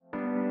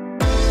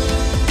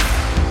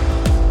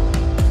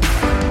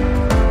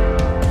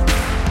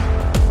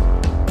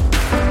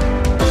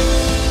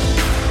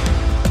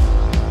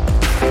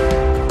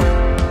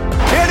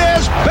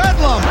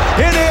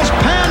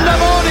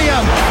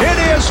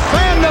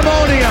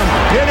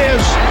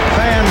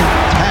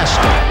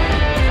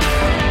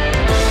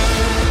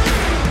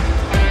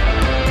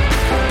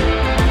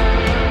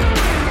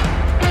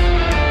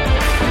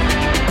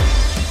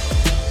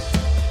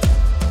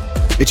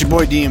It's your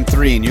boy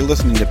DM3, and you're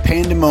listening to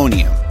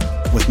Pandemonium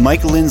with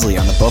Mike Lindsley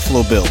on the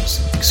Buffalo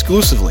Bills,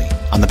 exclusively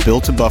on the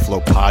Built to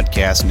Buffalo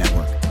Podcast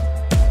Network.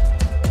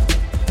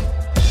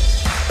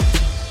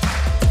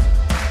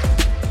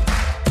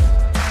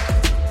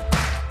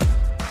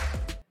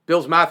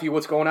 Bills Mafia,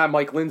 what's going on?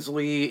 Mike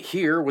Lindsley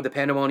here with the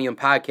Pandemonium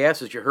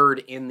Podcast, as you heard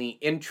in the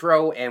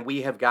intro, and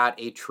we have got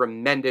a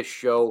tremendous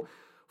show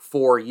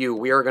for you.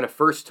 We are going to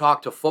first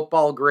talk to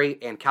football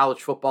great and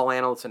college football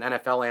analyst and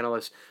NFL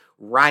analyst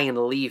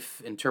Ryan Leaf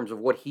in terms of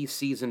what he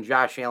sees in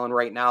Josh Allen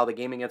right now, the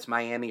game against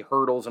Miami,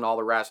 hurdles, and all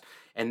the rest.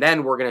 And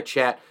then we're going to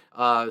chat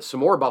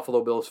some more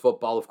Buffalo Bills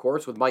football, of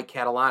course, with Mike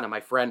Catalana, my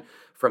friend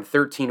from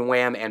 13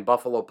 Wham and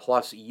Buffalo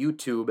Plus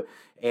YouTube,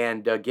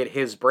 and get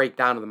his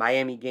breakdown of the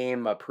Miami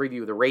game, a preview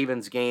of the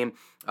Ravens game,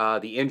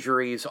 the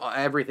injuries,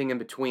 everything in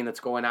between that's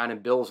going on in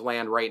Bills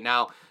land right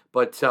now.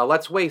 But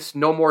let's waste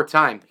no more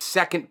time.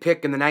 Second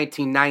pick in the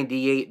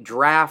 1998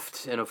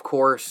 draft, and of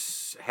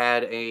course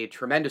had a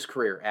tremendous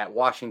career at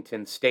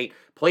Washington State.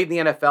 Played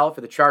in the NFL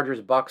for the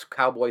Chargers, Bucks,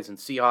 Cowboys, and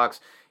Seahawks,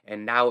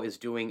 and now is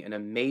doing an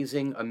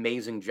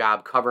amazing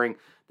job covering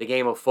the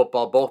game of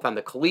football, both on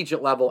the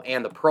collegiate level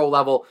and the pro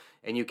level.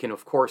 And you can,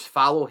 of course,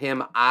 follow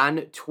him on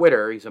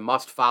Twitter. He's a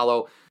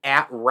must-follow,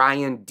 at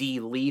Ryan D.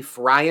 Leaf.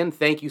 Ryan,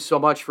 thank you so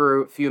much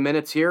for a few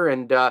minutes here,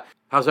 and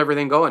how's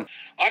everything going?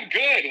 I'm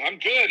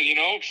good. You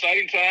know,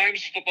 exciting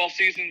times. Football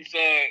season's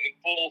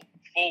in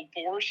full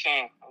force.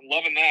 I'm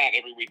loving that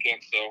every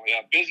weekend. So,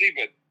 yeah, busy,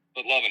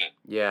 but loving it.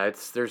 Yeah,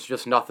 there's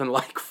just nothing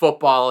like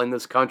football in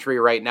this country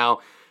right now.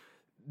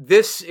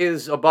 This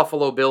is a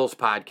Buffalo Bills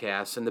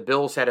podcast, and the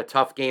Bills had a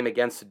tough game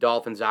against the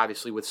Dolphins,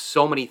 obviously, with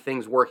so many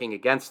things working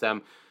against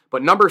them.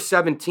 But number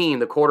 17,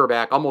 the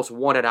quarterback, almost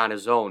won it on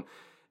his own.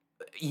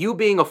 You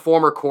being a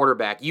former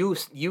quarterback, you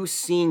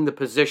seeing the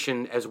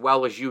position as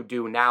well as you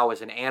do now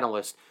as an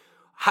analyst,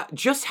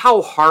 just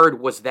how hard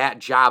was that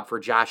job for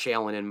Josh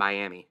Allen in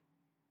Miami?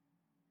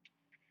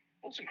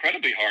 Well, it's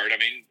incredibly hard. I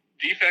mean,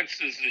 defense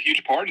is a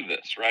huge part of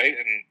this, right?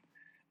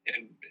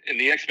 And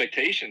the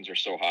expectations are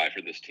so high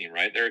for this team,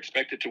 right? They're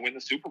expected to win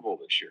the Super Bowl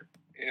this year.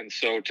 And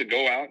so to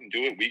go out and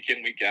do it week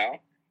in, week out,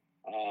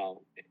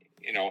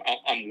 you know,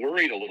 I'm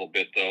worried a little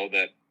bit, though,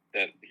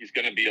 that he's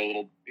going to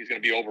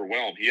be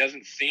overwhelmed. He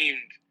hasn't seemed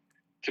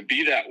to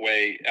be that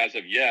way as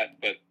of yet,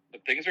 but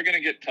things are going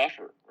to get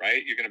tougher,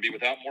 right? You're going to be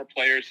without more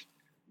players.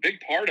 Big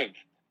part of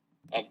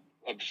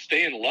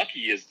staying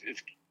lucky is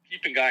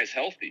keeping guys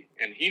healthy,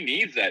 and he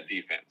needs that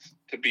defense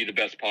to be the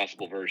best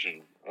possible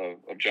version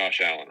of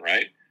Josh Allen,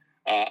 right?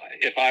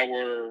 If I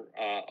were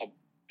a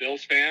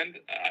Bills fan,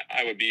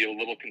 I would be a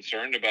little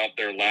concerned about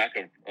their lack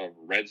of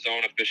red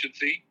zone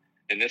efficiency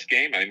in this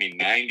game. I mean,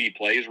 90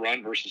 plays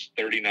run versus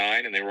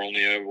 39, and they were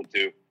only able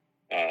to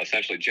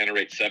essentially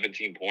generate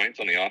 17 points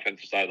on the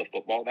offensive side of the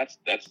football. That's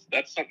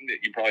something that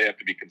you probably have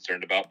to be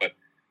concerned about. But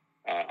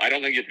I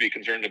don't think you have to be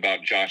concerned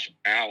about Josh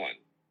Allen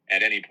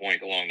at any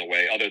point along the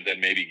way, other than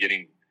maybe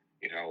getting,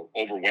 you know,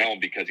 overwhelmed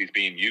because he's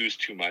being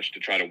used too much to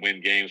try to win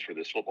games for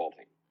this football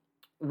team.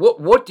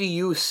 What do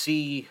you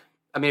see?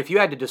 I mean, if you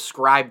had to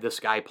describe this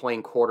guy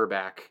playing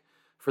quarterback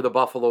for the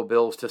Buffalo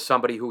Bills to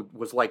somebody who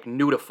was like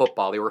new to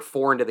football, they were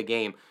foreign to the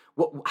game,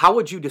 how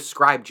would you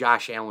describe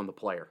Josh Allen, the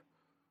player?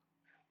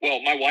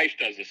 Well, my wife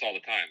does this all the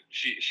time.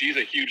 She's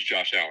a huge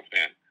Josh Allen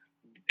fan.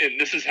 And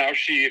this is how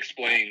she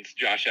explains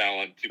Josh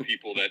Allen to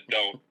people that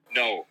don't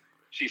know.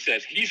 She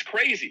says, he's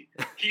crazy.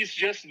 He's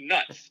just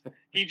nuts.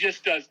 He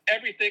just does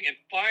everything. And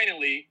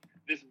finally,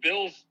 this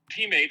Bills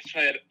teammates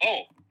said,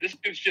 oh, this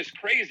dude's just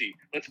crazy.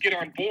 Let's get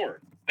on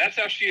board. That's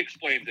how she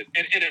explains it.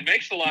 And it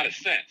makes a lot of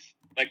sense.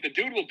 Like, the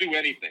dude will do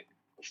anything.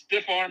 He'll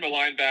stiff arm a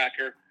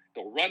linebacker.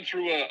 He'll run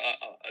through a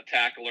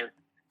tackler.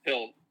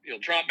 He'll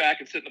drop back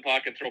and sit in the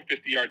pocket and throw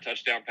 50-yard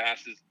touchdown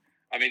passes.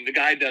 I mean, the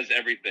guy does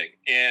everything.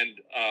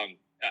 And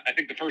I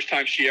think the first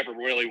time she ever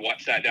really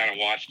sat down and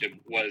watched him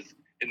was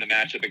in the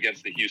matchup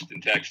against the Houston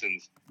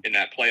Texans in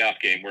that playoff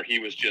game, where he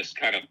was just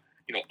kind of,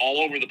 you know,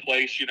 all over the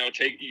place. You know,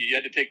 you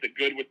had to take the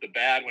good with the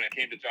bad when it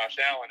came to Josh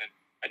Allen. And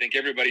I think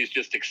everybody's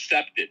just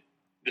accepted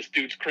this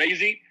dude's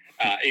crazy.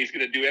 He's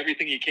going to do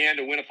everything he can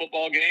to win a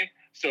football game.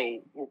 So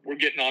we're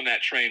getting on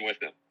that train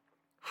with him.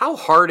 How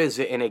hard is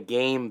it in a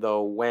game,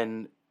 though,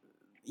 when,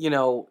 you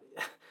know,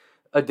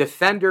 a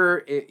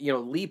defender, you know,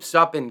 leaps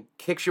up and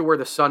kicks you where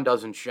the sun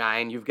doesn't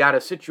shine? You've got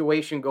a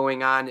situation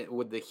going on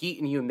with the heat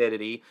and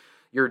humidity.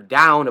 You're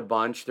down a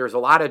bunch. There's a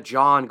lot of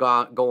jawing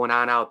going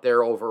on out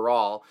there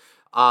overall.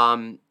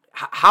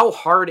 How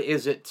hard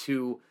is it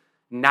to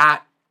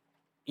not,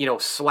 you know,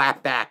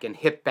 slap back and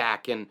hit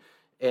back and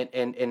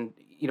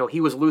you know,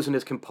 he was losing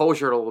his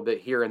composure a little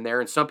bit here and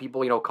there, and some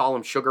people, you know, call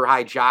him Sugar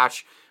High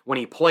Josh when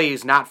he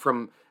plays, not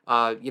from,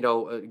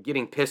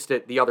 getting pissed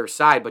at the other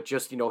side, but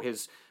just, you know,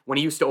 when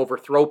he used to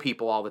overthrow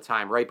people all the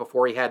time, right,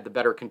 before he had the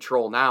better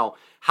control now.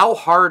 How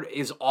hard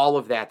is all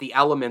of that, the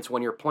elements,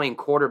 when you're playing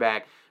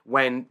quarterback,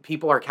 when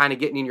people are kind of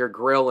getting in your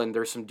grill and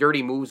there's some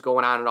dirty moves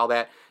going on and all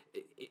that?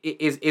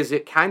 Is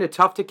it kind of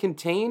tough to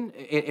contain?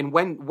 And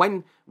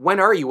when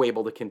are you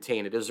able to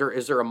contain it? Is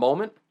there a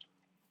moment?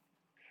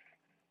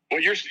 Well,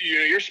 you're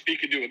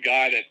speaking to a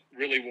guy that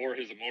really wore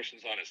his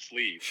emotions on his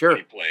sleeve Sure. when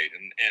he played,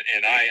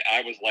 and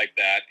I was like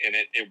that, and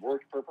it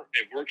worked for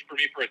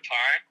me for a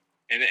time,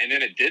 and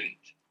then it didn't,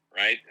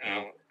 right?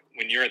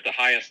 When you're at the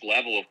highest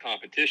level of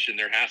competition,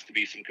 there has to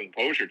be some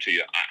composure to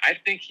you. I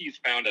think he's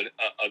found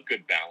a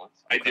good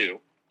balance. Okay. I do.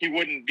 He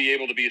wouldn't be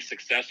able to be as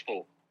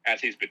successful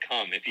as he's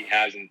become if he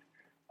hasn't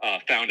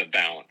found a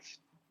balance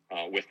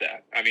with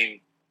that. I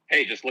mean,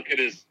 hey, just look at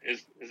his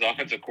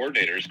offensive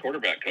coordinator, his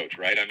quarterback coach,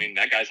 right? I mean,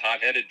 that guy's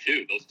hot-headed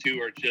too. Those two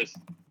are just.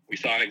 We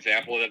saw an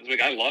example of that this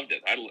week. I loved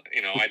it.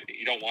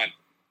 You don't want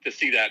to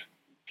see that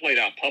played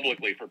out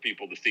publicly for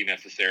people to see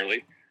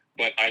necessarily,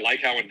 but I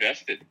like how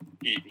invested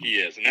he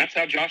is, and that's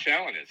how Josh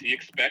Allen is. He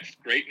expects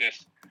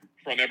greatness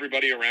from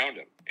everybody around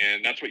him,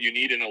 and that's what you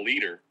need in a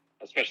leader,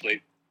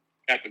 especially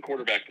at the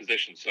quarterback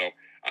position. So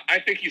I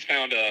think he's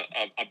found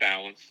a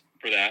balance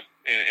for that,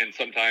 and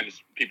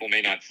sometimes people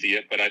may not see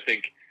it, but I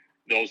think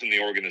those in the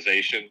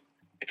organization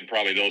and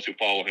probably those who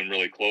follow him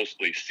really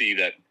closely see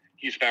that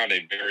he's found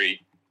a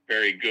very,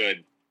 very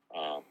good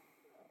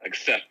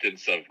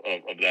acceptance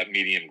of that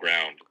medium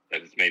ground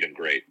that has made him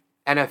great.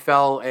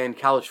 NFL and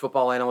college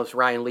football analyst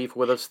Ryan Leaf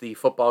with us, the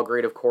football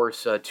grade, of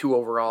course, 2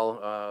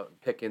 overall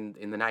pick in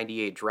the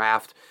 98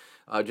 draft.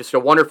 Just a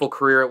wonderful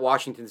career at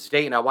Washington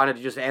State, and I wanted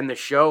to just end the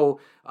show,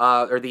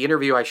 or the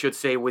interview, I should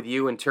say, with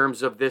you in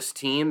terms of this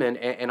team,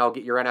 and I'll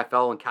get your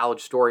NFL and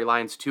college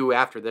storylines too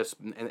after this,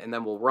 and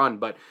then we'll run.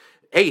 But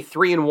hey,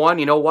 3-1,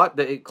 you know what?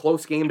 The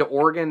close game to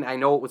Oregon. I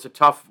know it was a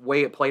tough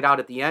way it played out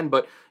at the end,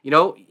 but you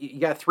know,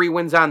 you got 3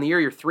 wins on the year.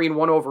 You're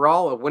 3-1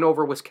 overall. A win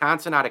over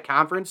Wisconsin out of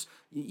conference.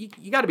 You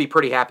got to be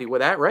pretty happy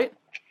with that, right?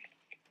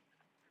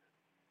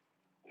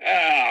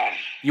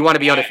 You want to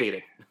be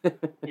undefeated.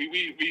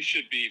 we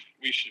should be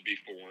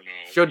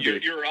 4-0. Should be.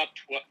 You're up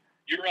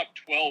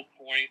 12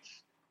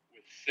 points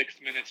with 6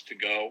 minutes to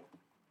go.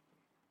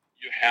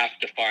 You have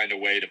to find a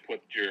way to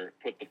put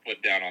the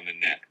foot down on the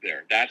neck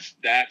there. That's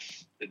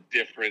the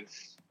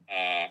difference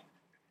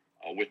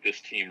with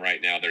this team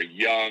right now. They're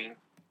young.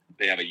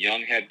 They have a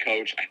young head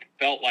coach. I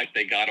felt like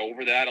they got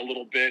over that a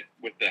little bit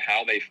with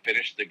how they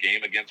finished the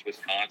game against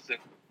Wisconsin.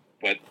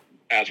 But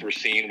as we're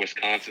seeing,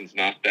 Wisconsin's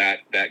not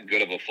that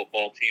good of a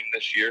football team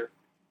this year.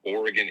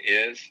 Oregon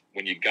is.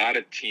 When you got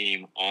a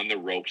team on the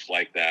ropes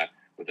like that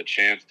with a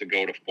chance to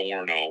go to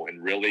 4-0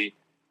 and really,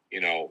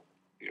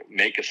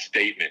 make a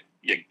statement,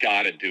 you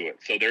got to do it.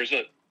 So there's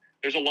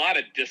a lot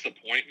of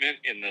disappointment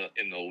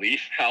in the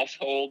Leaf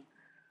household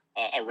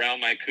around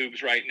my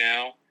Cougs right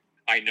now.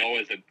 I know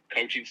as a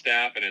coaching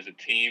staff and as a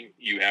team,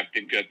 you have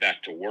to get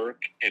back to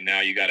work, and now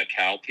you got a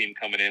Cal team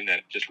coming in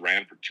that just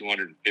ran for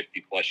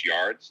 250 plus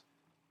yards.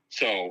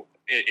 So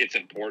it's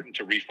important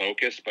to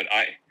refocus. But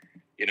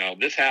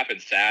this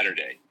happened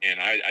Saturday, and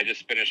I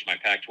just finished my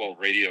Pac-12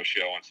 radio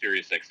show on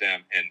Sirius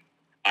XM, and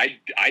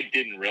I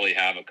didn't really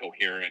have a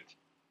coherent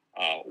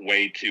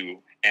way to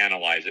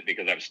analyze it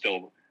because I'm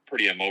still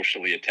pretty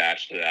emotionally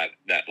attached to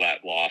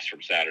that loss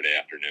from Saturday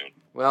afternoon.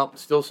 Well,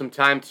 still some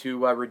time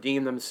to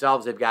redeem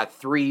themselves. They've got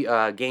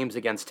 3 games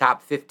against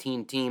top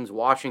 15 teams,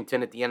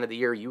 Washington at the end of the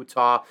year,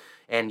 Utah,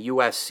 and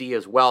USC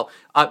as well.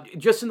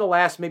 Just in the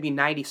last maybe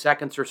 90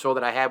 seconds or so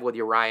that I have with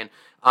you, Ryan,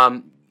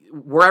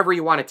 wherever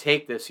you want to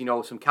take this,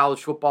 some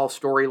college football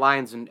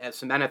storylines and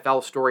some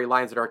NFL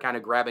storylines that are kind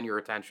of grabbing your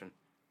attention.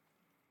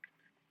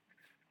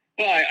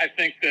 Well, I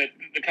think that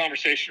the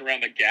conversation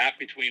around the gap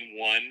between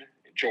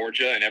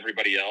Georgia and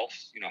everybody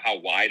else, how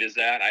wide is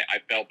that? I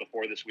felt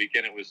before this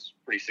weekend it was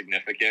pretty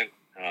significant.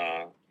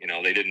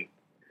 They didn't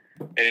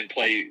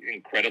play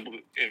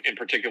incredibly, in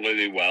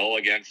particularly well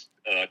against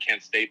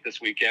Kent State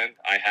this weekend.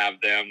 I have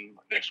them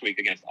next week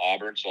against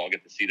Auburn, so I'll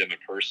get to see them in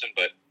person.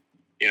 But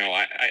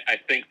I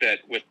think that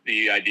with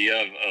the idea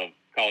of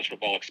college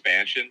football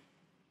expansion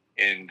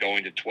and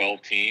going to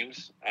 12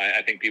 teams,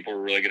 I think people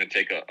are really going to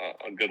take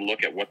a good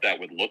look at what that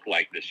would look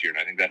like this year.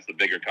 And I think that's the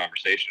bigger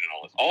conversation in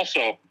all this.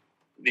 Also,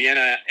 the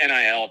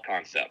NIL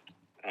concept.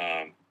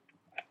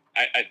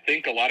 I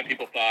think a lot of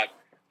people thought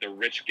the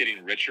rich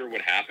getting richer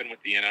would happen with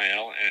the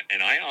NIL,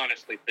 and I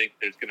honestly think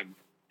it's going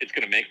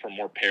to make for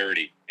more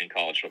parity in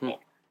college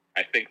football.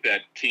 I think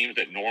that teams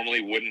that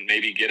normally wouldn't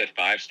maybe get a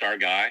 5-star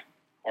guy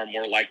are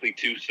more likely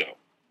to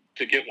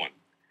get one,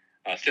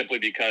 simply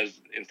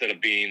because instead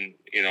of being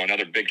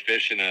another big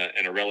fish in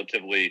a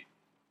relatively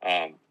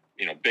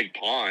big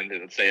pond,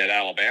 let's say at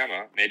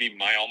Alabama, maybe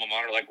my alma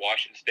mater like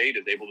Washington State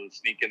is able to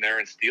sneak in there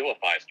and steal a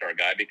 5-star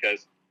guy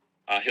because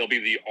he'll be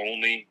the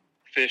only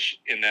fish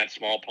in that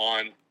small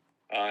pond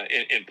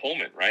in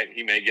Pullman, right?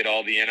 He may get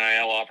all the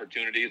NIL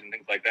opportunities and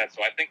things like that.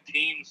 So I think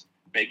teams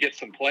may get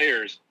some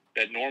players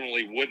that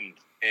normally wouldn't,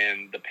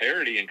 and the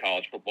parity in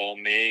college football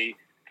may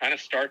kind of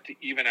start to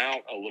even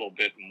out a little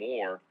bit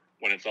more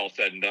when it's all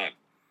said and done.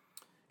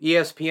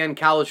 ESPN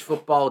college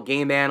football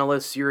game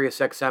analyst,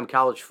 SiriusXM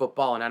college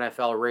football and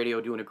NFL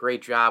radio, doing a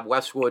great job.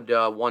 Westwood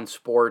One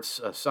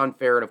Sports,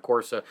 Sunfair, and of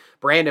course a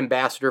brand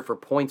ambassador for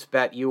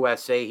PointsBet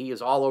USA. He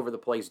is all over the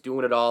place,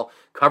 doing it all,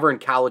 covering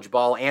college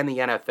ball and the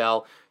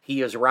NFL.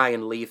 He is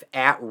Ryan Leaf,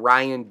 at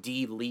Ryan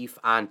D. Leaf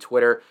on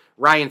Twitter.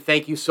 Ryan,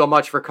 thank you so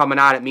much for coming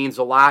on. It means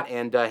a lot.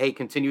 And, hey,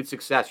 continued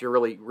success. You're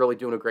really, really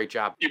doing a great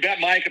job. You bet,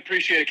 Mike.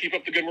 Appreciate it. Keep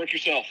up the good work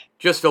yourself.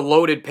 Just a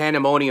loaded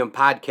Pandemonium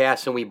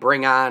podcast, and we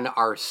bring on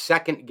our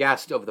second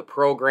guest of the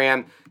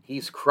program.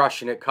 He's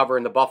crushing it,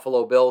 covering the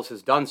Buffalo Bills,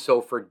 has done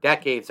so for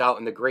decades out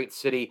in the great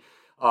city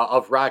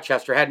of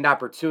Rochester. Had an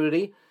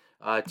opportunity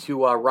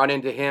to run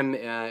into him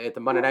at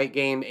the Monday night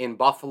game in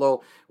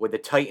Buffalo with the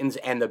Titans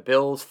and the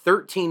Bills.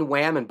 13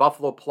 Wham and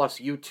Buffalo Plus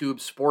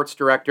YouTube sports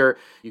director.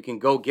 You can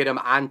go get him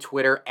on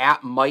Twitter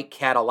at Mike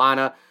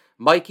Catalana.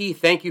 Mikey,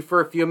 thank you for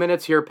a few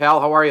minutes here,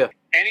 pal. How are you?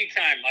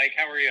 Anytime, Mike.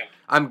 How are you?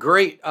 I'm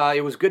great.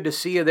 It was good to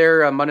see you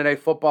there on Monday Night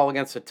Football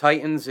against the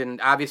Titans,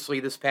 and obviously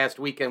this past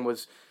weekend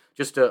was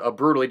just a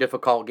brutally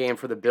difficult game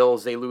for the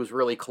Bills. They lose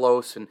really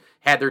close and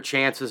had their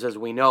chances, as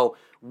we know.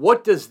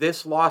 What does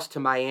this loss to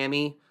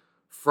Miami,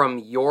 from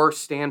your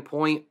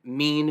standpoint,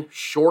 mean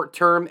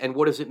short-term, and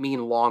what does it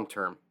mean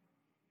long-term?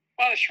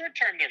 Well,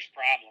 short-term, there's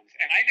problems,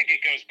 and I think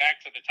it goes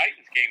back to the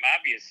Titans game,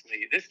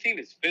 obviously. This team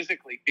is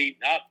physically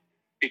beaten up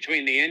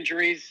between the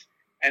injuries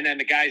and then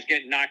the guys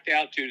getting knocked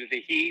out due to the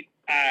heat.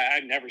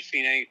 I've never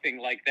seen anything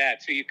like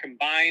that. So you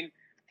combine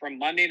from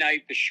Monday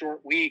night, the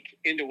short week,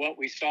 into what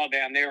we saw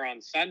down there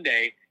on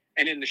Sunday,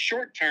 and in the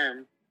short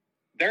term,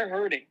 they're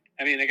hurting.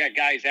 I mean, they got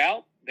guys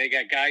out. They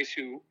got guys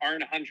who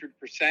aren't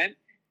 100%.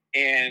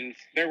 And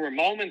there were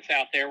moments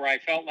out there where I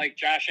felt like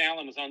Josh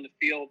Allen was on the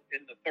field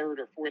in the third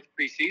or fourth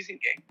preseason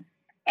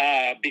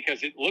game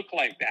because it looked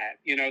like that.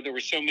 You know, there were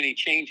so many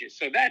changes.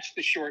 So that's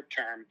the short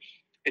term.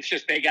 It's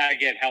just they got to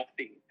get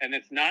healthy. And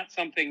it's not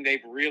something they've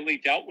really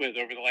dealt with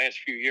over the last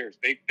few years.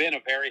 They've been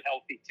a very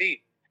healthy team.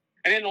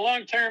 And in the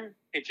long term,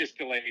 it just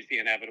delays the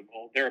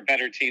inevitable. They're a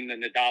better team than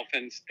the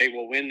Dolphins. They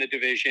will win the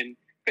division,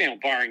 you know,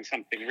 barring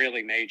something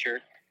really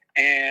major.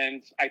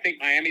 And I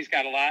think Miami's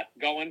got a lot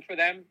going for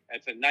them.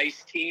 It's a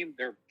nice team.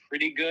 They're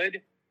pretty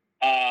good,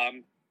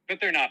 but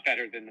they're not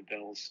better than the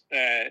Bills.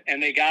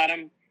 And they got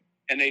them,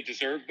 and they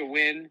deserve the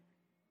win.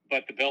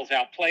 But the Bills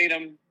outplayed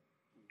them.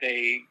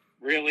 They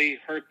really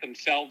hurt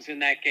themselves in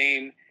that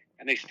game,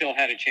 and they still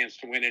had a chance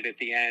to win it at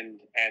the end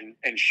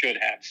and should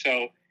have.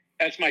 So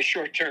that's my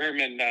short-term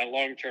and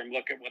long-term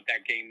look at what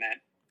that game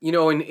meant. You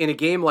know, in a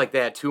game like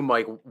that, too,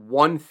 Mike,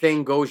 one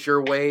thing goes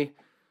your way,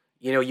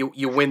 you know,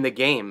 you win the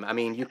game. I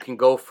mean, you can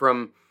go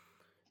from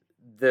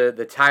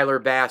the Tyler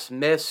Bass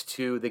miss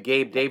to the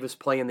Gabe Davis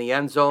play in the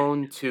end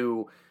zone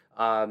to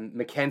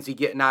McKenzie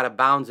getting out of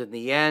bounds in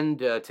the end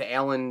to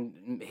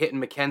Allen hitting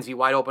McKenzie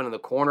wide open in the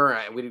corner.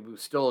 We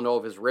still don't know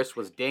if his wrist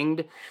was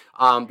dinged.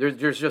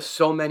 There's just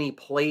so many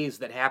plays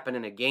that happen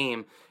in a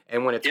game,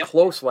 and when it's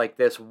close like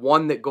this,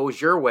 one that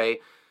goes your way,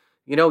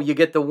 you know, you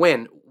get the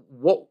win.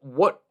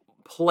 What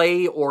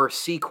play or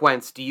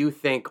sequence do you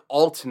think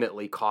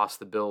ultimately cost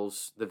the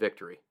Bills the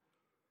victory?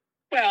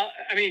 Well,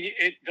 I mean,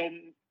 the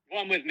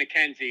one with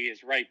McKenzie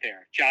is right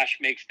there. Josh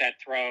makes that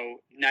throw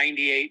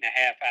 98.5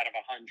 out of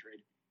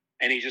 100,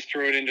 and he just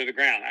threw it into the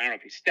ground. I don't know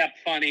if he stepped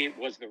funny,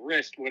 was the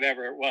wrist,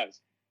 whatever it was.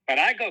 But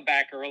I go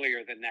back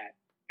earlier than that.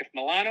 If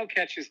Milano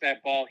catches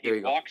that ball, he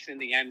walks in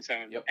the end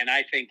zone, and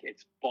I think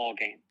it's ball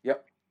game.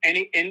 Yep. And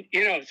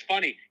you know, it's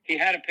funny. He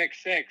had a pick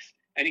six,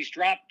 and he's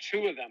dropped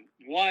two of them.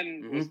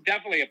 One was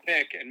definitely a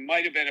pick and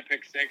might have been a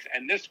pick six,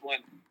 and this one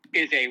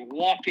is a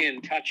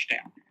walk-in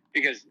touchdown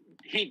because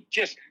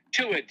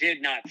Tua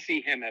did not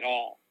see him at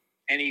all.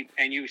 And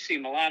you see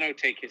Milano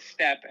take his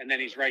step, and then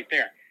he's right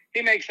there.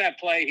 He makes that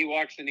play. He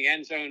walks in the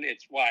end zone.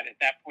 It's what? At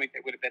that point,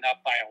 they would have been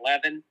up by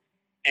 11,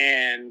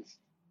 and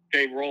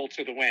they roll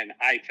to the win,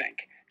 I think.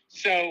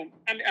 So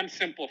I'm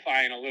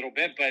simplifying a little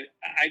bit, but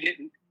I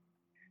didn't.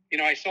 You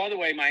know, I saw the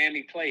way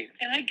Miami played,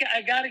 and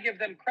I got to give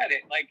them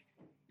credit. Like,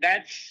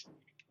 that's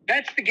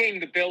the game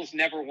the Bills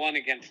never won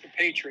against the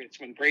Patriots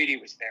when Brady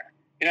was there.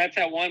 You know, that's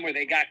that one where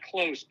they got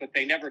close, but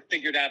they never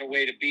figured out a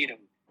way to beat them.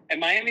 And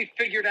Miami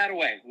figured out a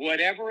way.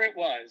 Whatever it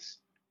was,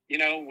 you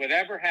know,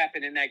 whatever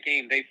happened in that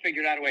game, they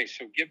figured out a way.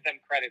 So give them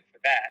credit for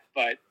that.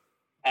 But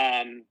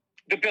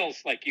the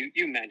Bills, like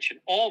you mentioned,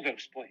 all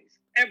those plays,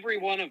 every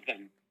one of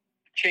them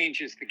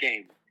changes the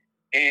game.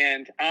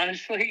 And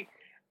honestly,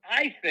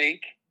 I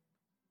think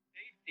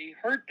safety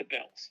hurt the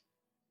Bills.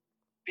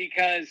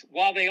 Because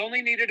while they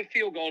only needed a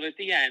field goal at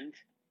the end,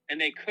 and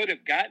they could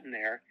have gotten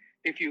there,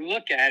 if you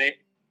look at it,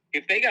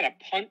 if they got a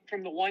punt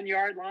from the 1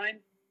 yard line,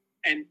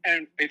 and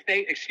if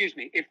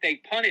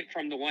they punt it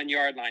from the 1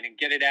 yard line and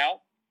get it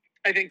out,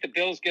 I think the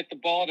Bills get the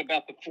ball at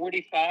about the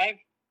 45,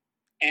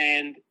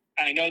 and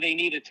I know they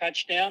need a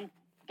touchdown,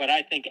 but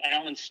I think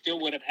Allen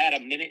still would have had a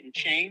minute and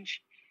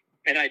change,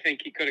 and I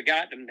think he could have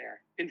gotten them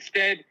there.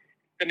 Instead,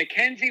 the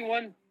McKenzie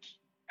one,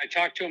 I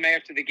talked to him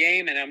after the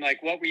game, and I'm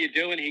like, what were you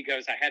doing? He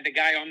goes, I had the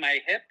guy on my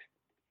hip,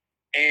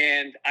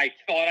 and I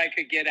thought I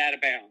could get out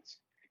of bounds.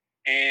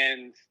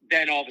 And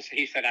then all of a sudden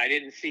he said, I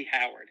didn't see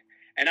Howard.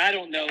 And I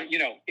don't know, you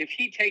know, if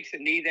he takes a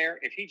knee there,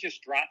 if he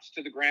just drops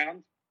to the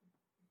ground,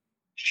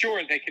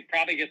 sure, they could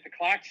probably get the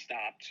clock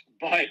stopped.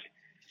 But,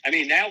 I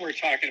mean, now we're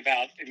talking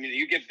about, I mean,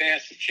 you give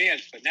Bass a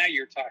chance, but now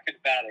you're talking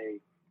about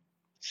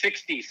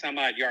 60 some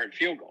odd yard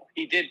field goal.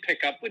 He did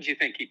pick up, what'd you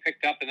think? He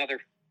picked up another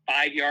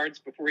 5 yards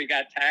before he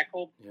got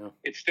tackled. Yeah.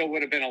 It still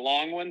would have been a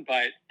long one.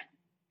 But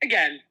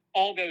again,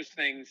 all those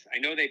things, I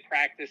know they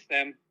practiced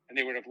them and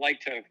they would have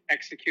liked to have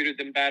executed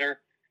them better.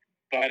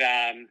 But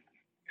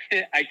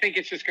I think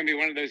it's just going to be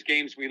one of those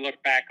games we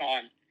look back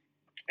on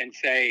and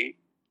say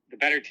the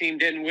better team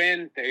didn't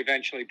win. They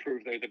eventually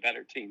proved they're the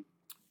better team.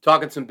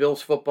 Talking some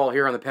Bills football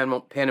here on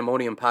the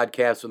Pandemonium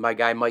podcast with my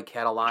guy Mike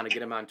Catalana.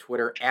 Get him on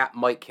Twitter at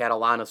Mike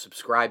Catalana.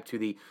 Subscribe to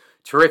the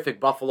terrific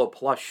Buffalo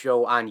Plus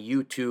show on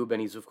YouTube, and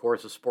he's of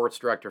course a sports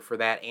director for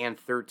that and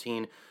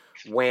 13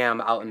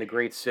 Wham out in the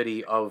great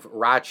city of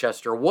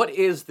Rochester. What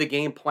is the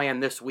game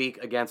plan this week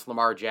against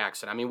Lamar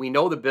Jackson? I mean, we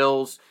know the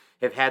Bills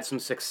have had some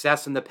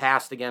success in the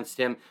past against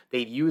him.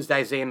 They've used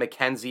Isaiah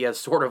McKenzie as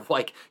sort of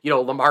like,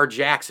 Lamar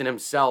Jackson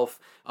himself,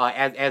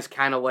 as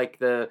kind of like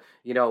the,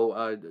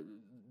 to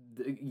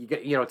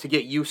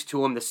get used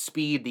to him, the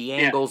speed, the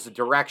angles, the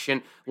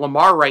direction.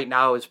 Lamar right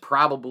now is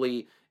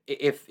probably,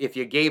 if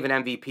you gave an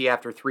MVP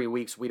after 3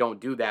 weeks, we don't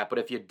do that. But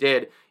if you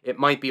did, it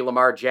might be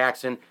Lamar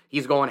Jackson.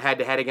 He's going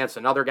head-to-head against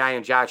another guy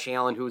in Josh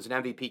Allen, who's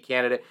an MVP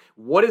candidate.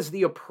 What is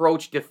the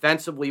approach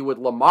defensively with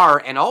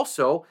Lamar? And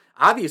also,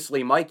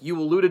 obviously, Mike, you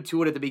alluded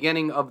to it at the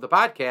beginning of the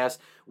podcast,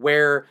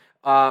 where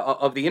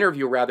of the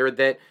interview, rather,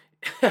 that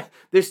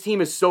this team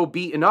is so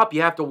beaten up,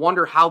 you have to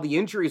wonder how the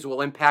injuries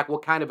will impact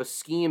what kind of a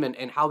scheme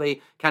and how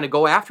they kind of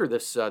go after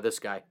this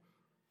guy.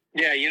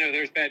 Yeah,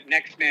 there's that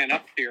next man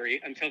up theory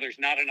until there's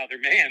not another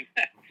man.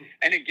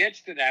 And it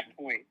gets to that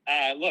point.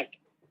 Look,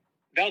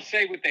 they'll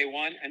say what they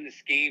want in the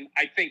scheme.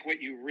 I think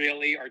what you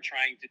really are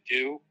trying to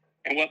do,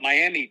 and what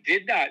Miami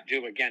did not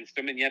do against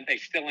them, and yet they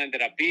still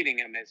ended up beating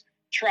him, is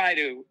try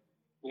to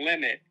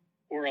limit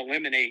or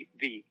eliminate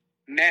the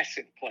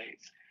massive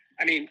plays.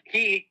 I mean,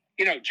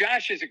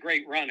 Josh is a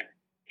great runner.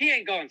 He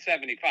ain't going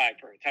 75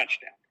 for a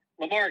touchdown.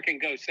 Lamar can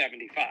go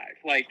 75,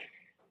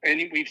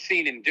 and we've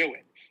seen him do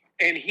it.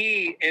 And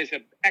he is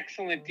an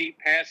excellent deep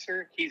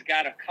passer. He's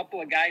got a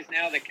couple of guys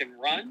now that can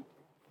run.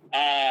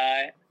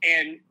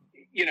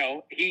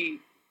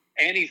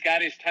 He's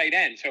got his tight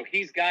end. So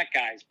he's got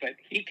guys, but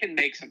he can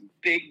make some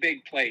big,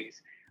 big plays.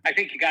 I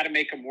think you got to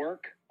make him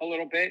work a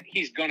little bit.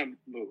 He's going to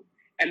move.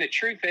 And the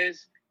truth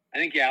is, I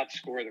think you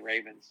outscore the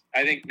Ravens.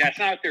 I think that's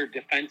not their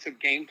defensive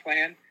game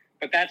plan,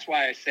 but that's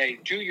why I say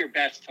do your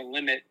best to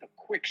limit the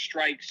quick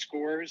strike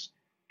scores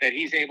that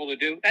he's able to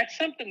do. That's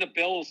something the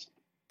Bills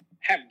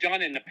have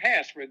done in the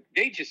past, where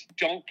they just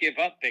don't give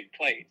up big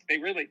plays. They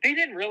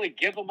didn't really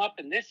give them up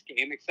in this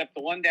game, except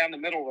the one down the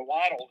middle of the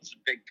Waddle was a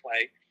big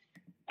play.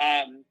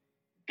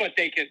 But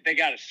they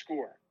got to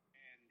score.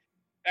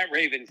 And that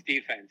Ravens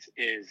defense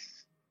is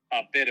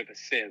a bit of a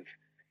sieve.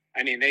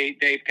 I mean,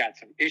 they've got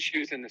some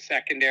issues in the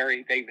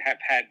secondary. They have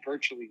had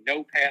virtually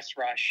no pass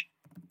rush.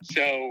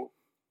 So,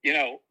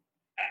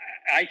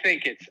 I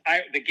think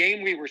the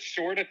game we were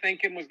sort of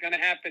thinking was going to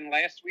happen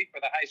last week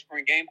for the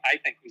high-scoring game. I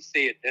think we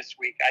see it this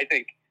week. I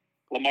think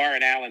Lamar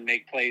and Allen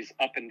make plays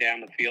up and down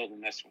the field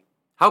in this one.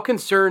 How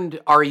concerned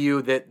are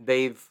you that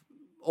they've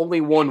only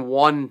won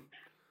one,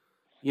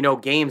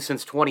 game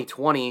since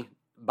 2020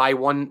 by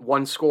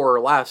one score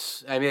or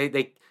less? I mean,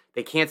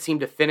 they can't seem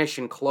to finish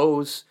and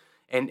close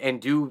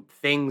and do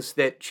things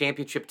that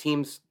championship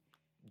teams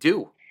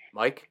do,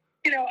 Mike?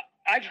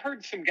 I've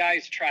heard some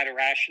guys try to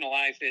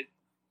rationalize it.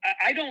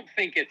 I don't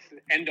think it's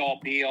end-all,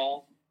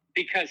 be-all,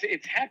 because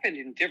it's happened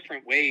in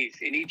different ways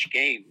in each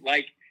game.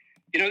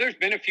 There's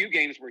been a few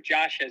games where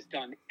Josh has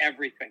done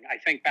everything. I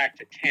think back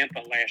to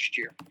Tampa last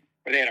year,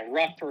 where they had a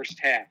rough first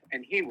half,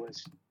 and he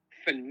was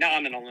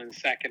phenomenal in the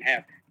second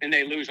half. And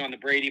they lose on the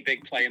Brady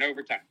big play in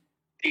overtime.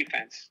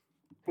 Defense,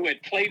 who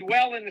had played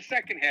well in the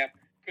second half,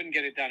 couldn't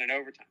get it done in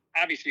overtime.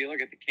 Obviously, you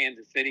look at the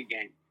Kansas City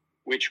game,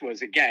 which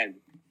was, again,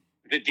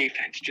 the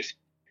defense just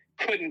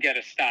couldn't get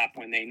a stop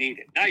when they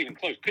needed. Not even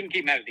close. Couldn't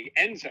keep him out of the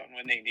end zone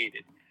when they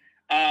needed.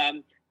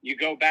 You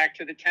go back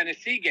to the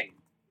Tennessee game,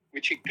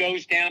 which it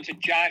goes down to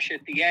Josh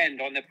at the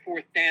end on the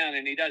fourth down,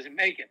 and he doesn't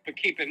make it. But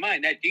keep in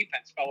mind, that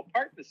defense fell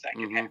apart in the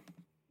second half.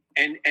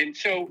 And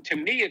so, to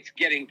me, it's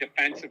getting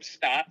defensive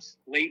stops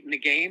late in the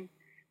game.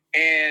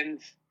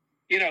 And,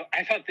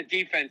 I thought the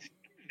defense,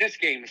 this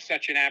game was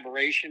such an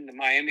aberration, the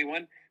Miami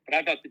one, but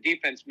I thought the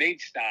defense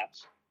made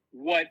stops.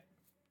 What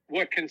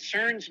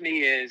concerns me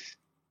is,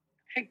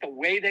 I think the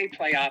way they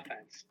play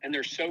offense, and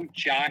they're so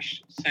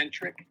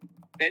Josh-centric,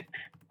 that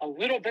a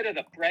little bit of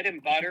the bread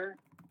and butter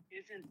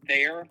isn't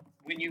there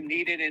when you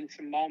need it in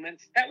some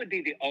moments. That would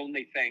be the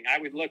only thing. I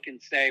would look and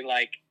say,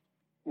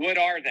 what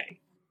are they?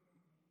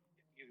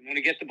 You want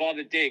to get the ball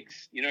to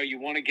Diggs. You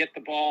want to get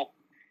the ball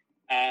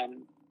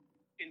in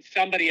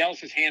somebody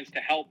else's hands to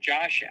help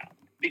Josh out.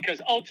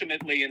 Because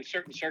ultimately, in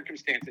certain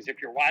circumstances,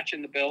 if you're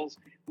watching the Bills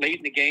late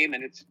in the game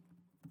and it's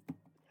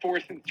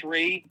 4th and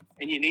 3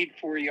 and you need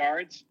 4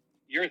 yards,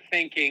 you're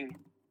thinking,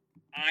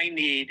 I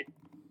need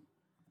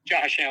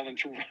Josh Allen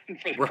to run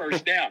for the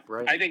first down.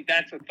 Right. I think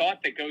that's a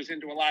thought that goes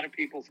into a lot of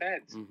people's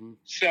heads.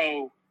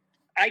 So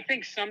I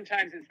think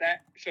sometimes it's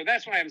that. So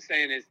that's why I'm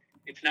saying is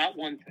it's not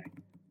one thing.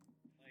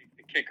 Like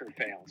the kicker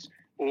fails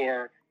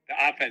or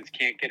the offense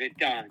can't get it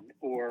done,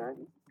 or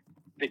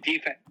the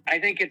defense. I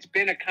think it's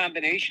been a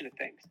combination of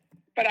things.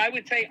 But I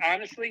would say,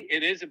 honestly,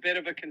 it is a bit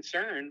of a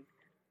concern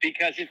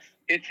because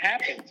it's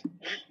happened.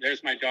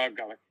 There's my dog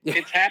going.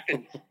 It's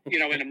happened,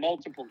 in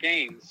multiple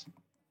games.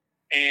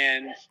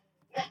 And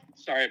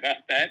sorry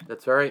about that.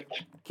 That's all right.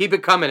 Keep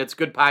it coming. It's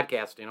good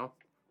podcast,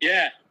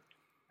 Yeah.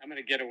 I'm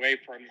going to get away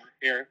from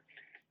here.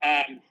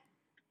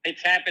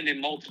 It's happened in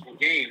multiple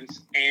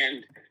games,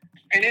 and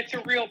it's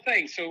a real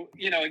thing. So,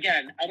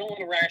 again, I don't want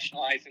to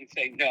rationalize and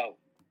say no,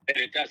 that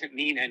it doesn't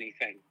mean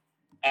anything.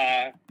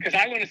 Because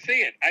I want to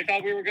see it. I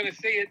thought we were going to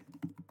see it,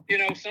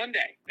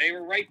 Sunday. They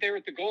were right there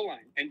at the goal line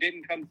and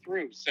didn't come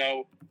through.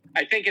 So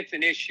I think it's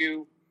an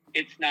issue.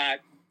 It's not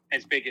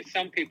as big as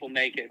some people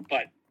make it,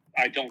 but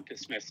I don't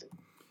dismiss it.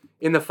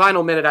 In the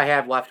final minute I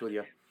have left with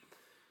you,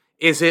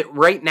 is it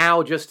right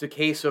now just a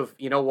case of,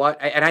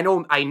 and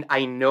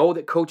I know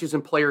that coaches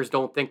and players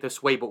don't think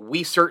this way, but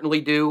we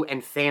certainly do,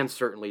 and fans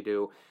certainly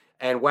do.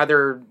 And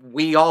whether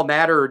we all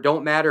matter or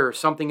don't matter or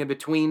something in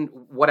between,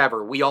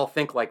 whatever, we all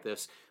think like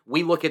this.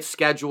 We look at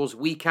schedules.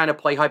 We kind of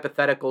play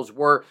hypotheticals.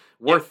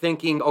 We're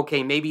thinking,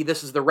 okay, maybe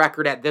this is the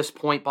record at this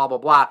point, blah, blah,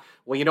 blah.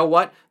 Well, you know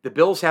what? The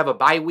Bills have a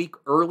bye week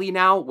early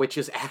now, which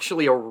is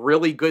actually a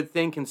really good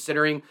thing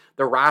considering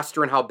the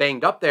roster and how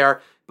banged up they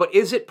are. But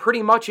is it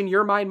pretty much in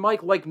your mind,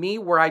 Mike, like me,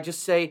 where I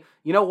just say,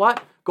 you know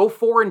what? Go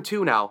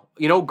 4-2 now.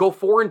 Go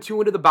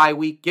 4-2 into the bye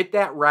week. Get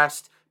that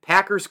rest.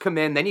 Packers come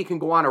in. Then you can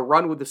go on a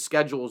run with the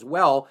schedule as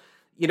well.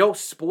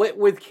 Split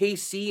with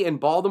KC and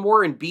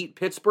Baltimore and beat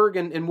Pittsburgh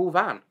and move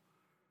on.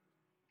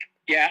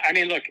 Yeah, I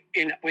mean, look,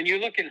 when you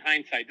look in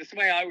hindsight, this is the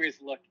way I always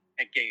look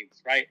at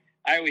games, right?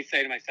 I always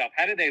say to myself,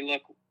 how do they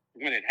look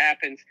when it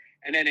happens?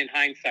 And then in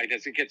hindsight,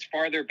 as it gets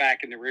farther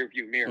back in the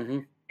rearview mirror. Mm-hmm.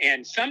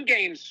 And some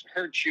games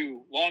hurt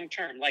you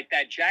long-term, like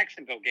that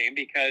Jacksonville game,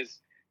 because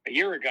a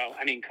year ago,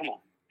 I mean, come on,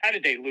 how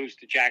did they lose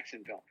to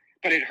Jacksonville?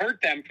 But it hurt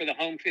them for the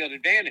home field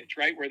advantage,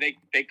 right, where they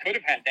could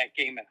have had that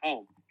game at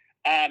home.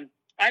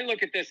 I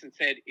look at this and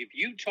said, if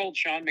you told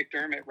Sean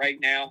McDermott right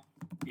now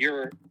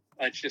you're,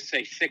 let's just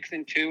say,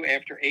 6-2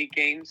 after 8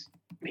 games,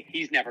 I mean,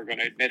 he's never going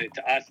to admit it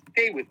to us.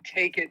 They would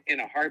take it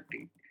in a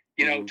heartbeat,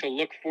 to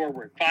look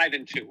forward,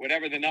 5-2,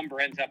 whatever the number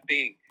ends up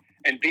being.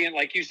 And being,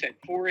 like you said,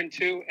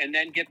 4-2, and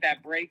then get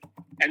that break.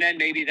 And then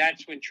maybe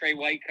that's when Trey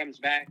White comes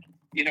back,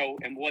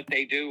 and what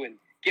they do and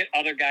get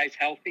other guys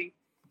healthy.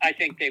 I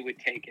think they would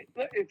take it.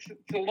 It's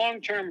a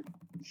long-term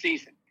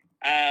season.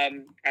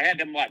 I had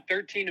them,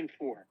 13-4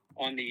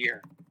 on the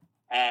year.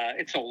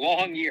 It's a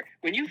long year.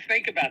 When you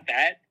think about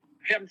that,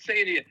 I'm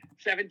saying to you,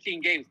 17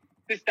 games.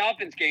 This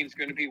Dolphins game is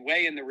going to be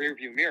way in the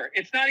rearview mirror.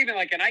 It's not even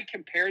and I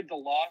compared the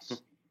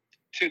loss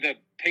to the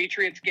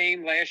Patriots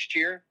game last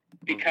year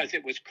because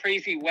it was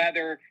crazy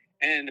weather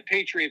and the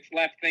Patriots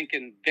left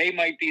thinking they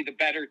might be the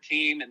better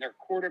team and their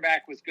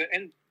quarterback was good.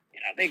 And,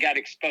 they got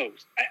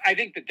exposed. I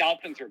think the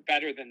Dolphins are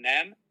better than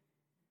them.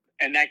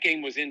 And that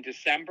game was in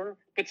December.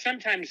 But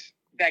sometimes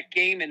that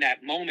game in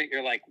that moment,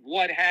 you're like,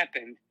 what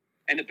happened?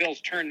 And the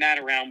Bills turned that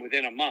around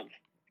within a month.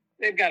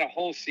 They've got a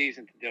whole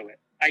season to do it.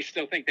 I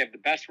still think they have the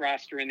best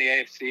roster in the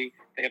AFC.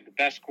 They have the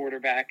best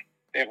quarterback.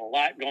 They have a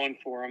lot going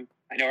for them.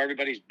 I know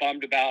everybody's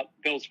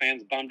Bills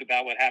fans bummed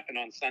about what happened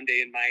on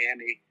Sunday in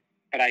Miami.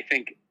 But I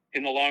think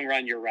in the long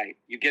run, you're right.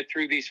 You get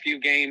through these few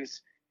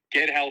games,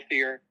 get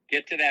healthier,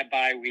 get to that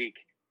bye week,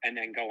 and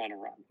then go on a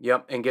run.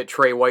 Yep, and get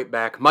Trey White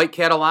back. Mike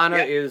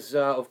Catalana is,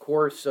 of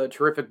course, a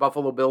terrific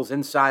Buffalo Bills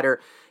insider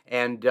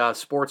and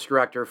sports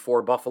director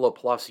for Buffalo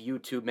Plus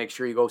YouTube. Make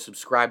sure you go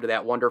subscribe to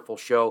that wonderful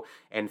show.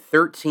 And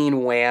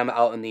 13 Wham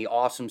out in the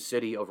awesome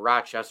city of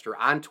Rochester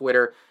on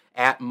Twitter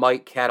at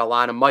Mike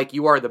Catalana. Mike,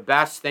 you are the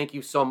best. Thank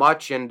you so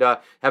much, and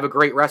have a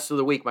great rest of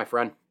the week, my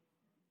friend.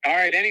 All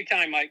right,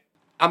 anytime, Mike.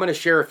 I'm going to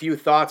share a few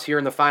thoughts here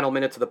in the final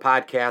minutes of the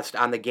podcast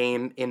on the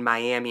game in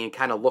Miami and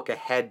kind of look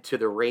ahead to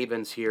the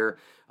Ravens here.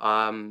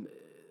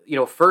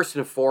 First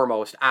and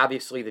foremost,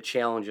 obviously the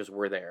challenges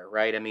were there,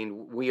 right? I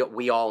mean,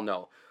 we all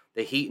know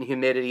the heat and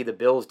humidity. The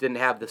Bills didn't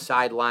have the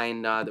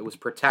sideline that was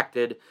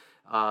protected.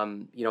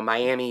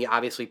 Miami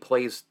obviously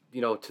plays,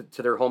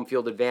 to their home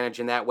field advantage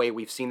in that way.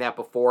 We've seen that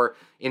before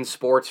in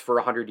sports for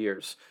 100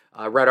 years.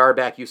 Red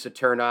Auerbach used to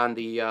turn up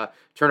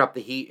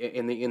the heat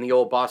in the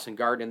old Boston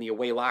Garden in the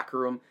away locker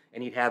room,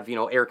 and he'd have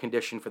air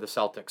conditioning for the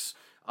Celtics.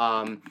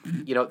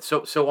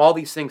 So all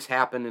these things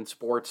happen in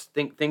sports.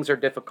 Things are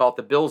difficult.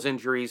 The Bills'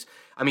 injuries,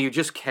 I mean, you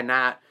just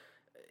cannot.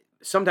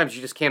 Sometimes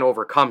you just can't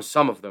overcome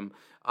some of them.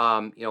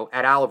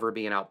 Ed Oliver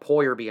being out,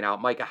 Poyer being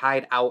out, Micah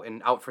Hyde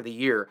out for the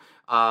year.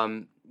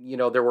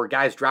 There were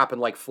guys dropping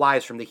like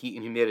flies from the heat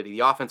and humidity. The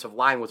offensive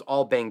line was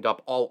all banged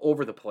up all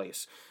over the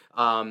place.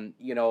 They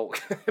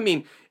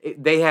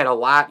had a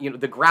lot.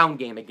 The ground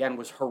game again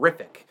was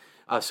horrific.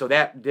 So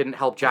that didn't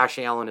help Josh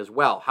Allen as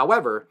well.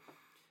 However,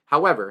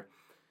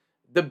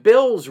 the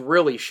Bills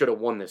really should have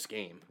won this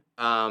game.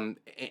 And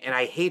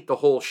I hate the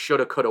whole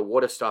shoulda, coulda,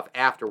 woulda stuff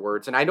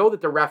afterwards. And I know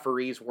that the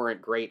referees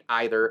weren't great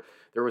either.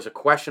 There was a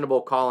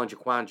questionable call on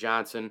Jaquan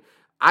Johnson.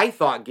 I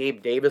thought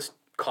Gabe Davis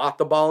caught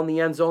the ball in the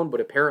end zone,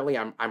 but apparently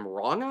I'm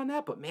wrong on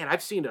that. But man,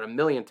 I've seen it a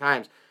million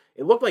times.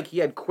 It looked like he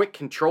had quick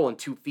control and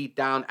 2 feet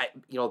down.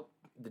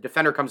 The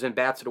defender comes in,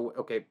 bats it away.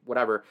 Okay,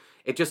 whatever.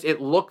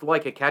 It looked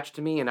like a catch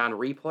to me, and on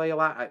replay a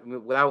lot,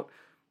 without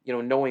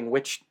knowing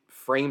which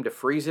frame to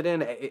freeze it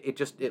in,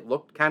 it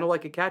looked kind of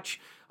like a catch.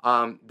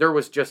 There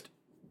was just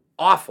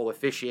awful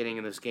officiating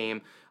in this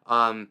game.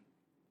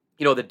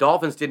 The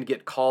Dolphins didn't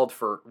get called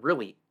for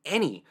really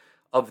any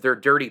of their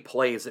dirty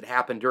plays that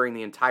happened during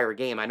the entire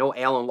game. I know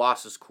Allen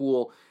lost his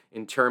cool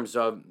in terms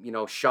of,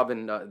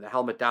 shoving the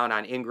helmet down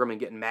on Ingram and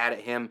getting mad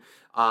at him.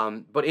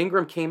 But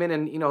Ingram came in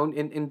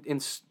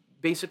and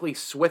basically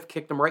Swift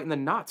kicked him right in the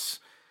nuts.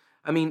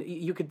 I mean,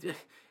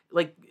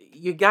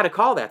 you got to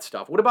call that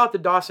stuff. What about the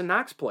Dawson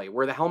Knox play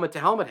where the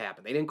helmet-to-helmet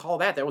happened? They didn't call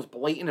that. That was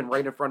blatant and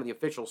right in front of the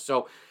officials.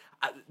 So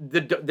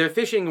the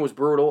officiating was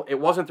brutal. It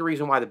wasn't the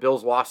reason why the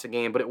Bills lost the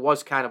game, but it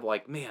was kind of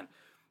like, man,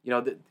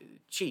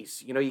 can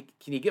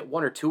you get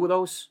 1 or 2 of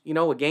those,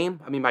 a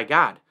game? I mean, my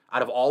God,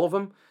 out of all of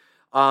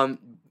them.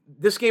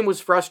 This game was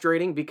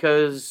frustrating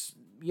because,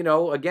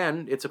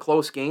 again, it's a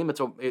close game. It's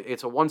a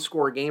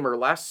 1-score game or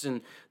less,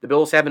 and the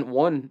Bills haven't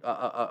won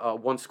a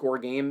 1-score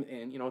game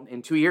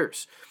in 2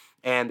 years,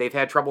 and they've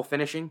had trouble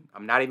finishing.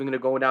 I'm not even going to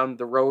go down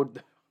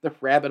the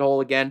rabbit hole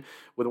again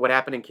with what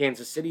happened in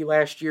Kansas City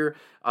last year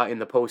in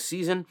the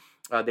postseason.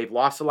 They've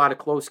lost a lot of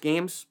close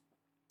games.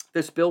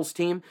 This Bills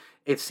team,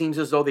 it seems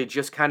as though they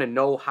just kind of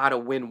know how to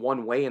win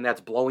one way, and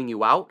that's blowing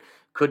you out.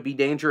 Could be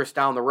dangerous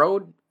down the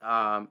road.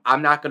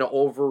 I'm not going to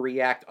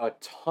overreact a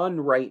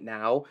ton right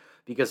now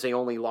because they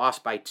only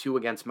lost by 2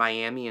 against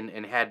Miami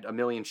and had a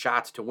million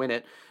shots to win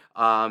it.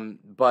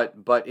 But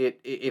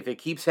if it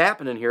keeps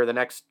happening here the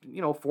next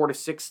 4 to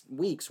 6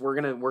 weeks, we're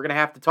gonna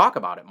have to talk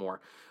about it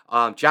more.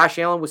 Josh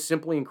Allen was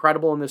simply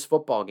incredible in this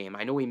football game.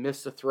 I know he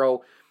missed a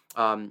throw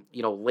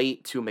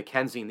late to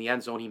McKenzie in the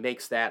end zone. He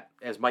makes that,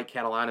 as Mike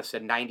Catalana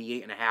said,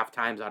 98.5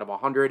 times out of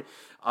 100.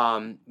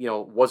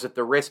 Was it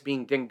the wrist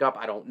being dinged up?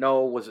 I don't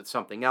know. Was it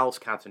something else?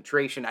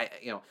 Concentration?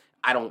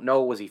 I don't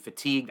know. Was he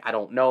fatigued? I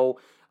don't know.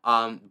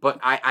 But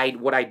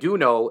what I do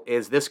know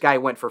is this guy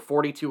went for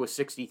 42 of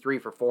 63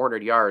 for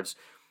 400 yards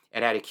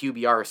and had a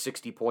QBR of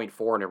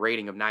 60.4 and a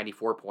rating of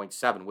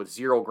 94.7 with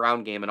 0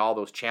 ground game and all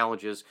those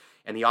challenges,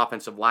 and the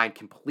offensive line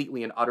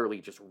completely and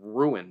utterly just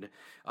ruined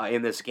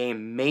in this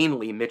game.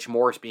 Mainly Mitch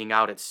Morse being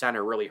out at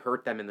center really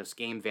hurt them in this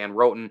game. Van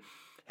Roten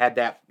had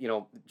that,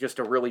 just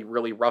a really,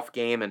 really rough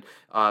game. And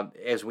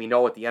as we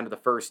know, at the end of the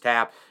first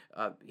half,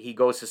 he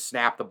goes to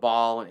snap the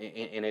ball,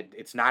 and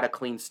it's not a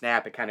clean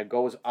snap. It kind of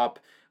goes up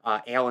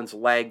Allen's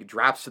leg,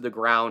 drops to the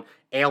ground.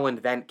 Allen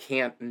then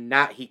can't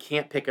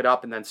pick it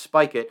up and then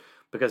spike it,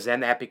 because then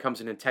that becomes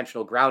an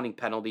intentional grounding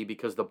penalty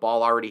because the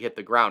ball already hit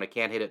the ground. It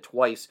can't hit it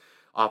twice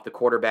off the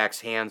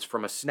quarterback's hands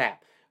from a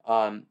snap.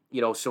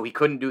 So he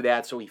couldn't do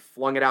that, so he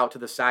flung it out to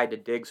the side to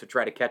Diggs to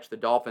try to catch the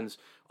Dolphins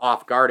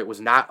off guard. It was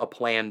not a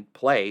planned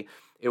play.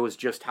 It was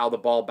just how the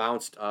ball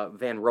bounced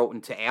Van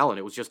Roten to Allen.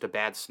 It was just a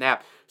bad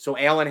snap. So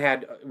Allen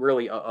had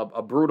really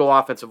a brutal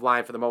offensive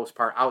line for the most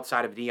part,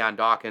 outside of Deion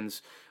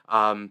Dawkins,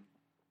 on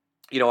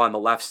the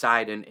left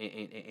side and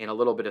a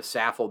little bit of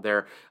Saffold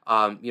there.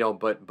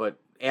 But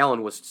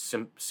Allen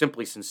was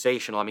simply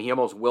sensational. I mean, he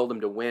almost willed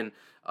him to win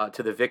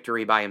to the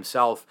victory by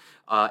himself.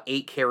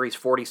 8 carries,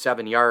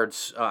 47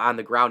 yards on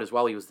the ground as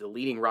well. He was the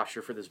leading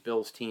rusher for this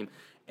Bills team.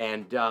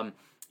 And,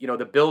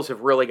 the Bills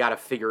have really got to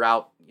figure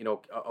out,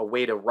 a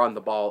way to run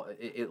the ball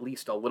at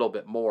least a little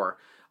bit more.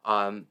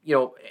 And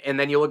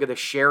then you look at the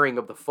sharing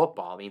of the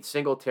football. I mean,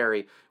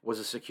 Singletary was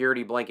a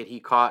security blanket.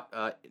 He caught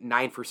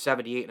 9 for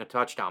 78 and a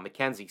touchdown.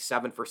 McKenzie,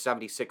 7 for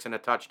 76 and a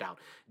touchdown.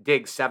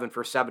 Diggs, 7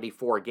 for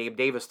 74. Gabe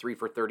Davis, 3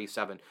 for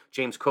 37.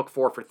 James Cook,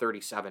 4 for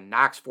 37.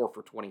 Knox, 4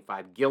 for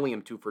 25.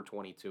 Gilliam, 2 for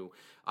 22.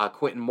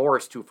 Quentin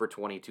Morris, 2 for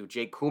 22.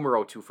 Jake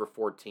Kumaro, 2 for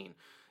 14.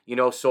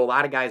 So a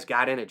lot of guys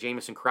got in it.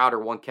 Jamison Crowder,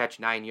 1 catch,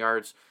 9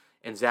 yards.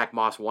 And Zach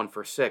Moss, 1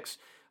 for 6.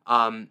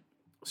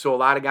 So a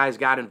lot of guys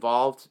got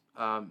involved.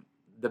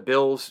 The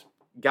Bills,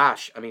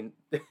 gosh, I mean,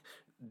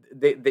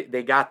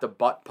 they got the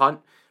butt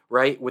punt,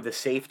 right, with the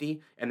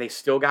safety, and they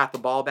still got the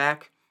ball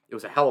back. It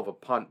was a hell of a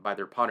punt by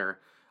their punter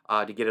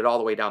to get it all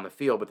the way down the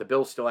field, but the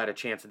Bills still had a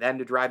chance then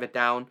to drive it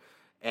down.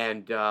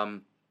 And,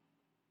 the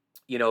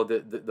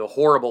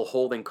horrible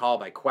holding call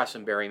by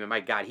Quessenberry, I mean,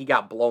 my God, he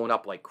got blown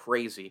up like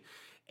crazy.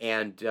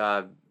 And,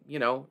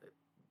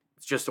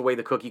 it's just the way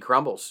the cookie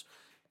crumbles.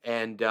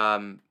 And,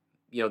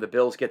 the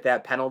Bills get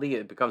that penalty.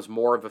 It becomes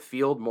more of a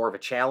field, more of a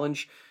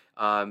challenge.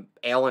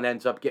 Allen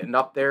ends up getting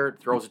up there,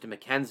 throws it to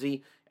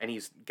McKenzie, and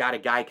he's got a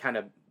guy kind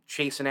of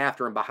chasing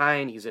after him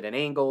behind. He's at an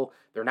angle.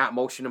 They're not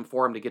motioning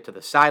for him to get to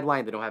the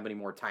sideline. They don't have any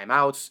more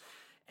timeouts.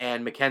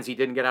 And McKenzie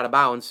didn't get out of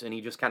bounds, and he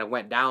just kind of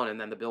went down,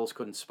 and then the Bills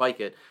couldn't spike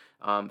it.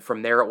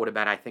 From there, it would have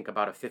been, I think,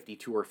 about a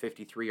 52 or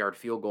 53-yard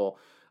field goal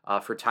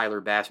for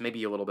Tyler Bass,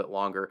 maybe a little bit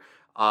longer.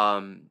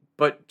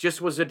 But just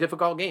was a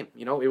difficult game.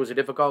 It was a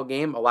difficult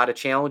game. A lot of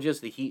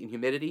challenges, the heat and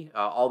humidity,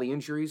 all the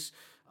injuries.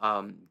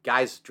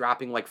 Guys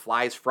dropping like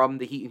flies from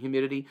the heat and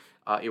humidity.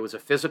 It was a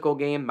physical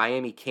game.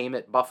 Miami came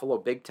at Buffalo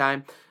big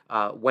time.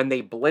 When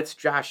they blitzed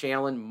Josh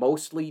Allen,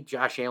 mostly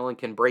Josh Allen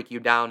can break you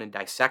down and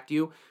dissect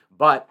you.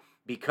 But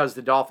because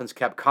the Dolphins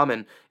kept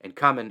coming and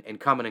coming and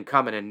coming and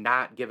coming and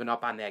not giving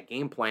up on that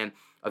game plan,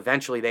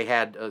 eventually they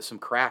had some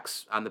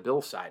cracks on the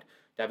Bills side.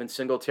 Devin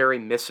Singletary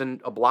missing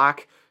a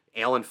block.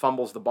 Allen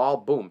fumbles the ball.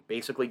 Boom.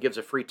 Basically gives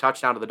a free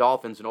touchdown to the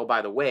Dolphins. And oh,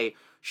 by the way,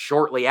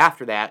 shortly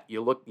after that,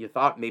 you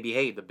thought maybe,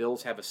 hey, the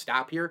Bills have a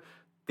stop here.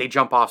 They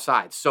jump off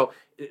sides. So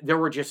there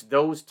were just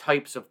those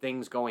types of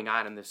things going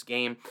on in this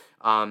game.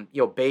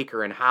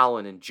 Baker and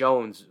Holland and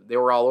Jones, they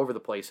were all over the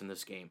place in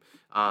this game.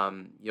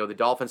 The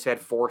Dolphins had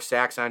 4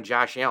 sacks on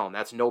Josh Allen.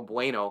 That's no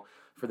bueno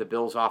for the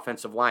Bills'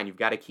 offensive line. You've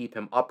got to keep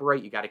him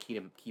upright. You got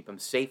to keep him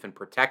safe and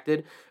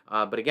protected.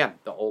 But again,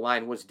 the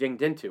O-line was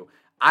dinged into.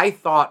 I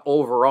thought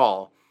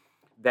overall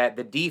that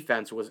the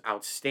defense was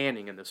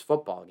outstanding in this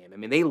football game. I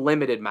mean, they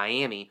limited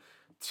Miami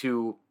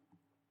to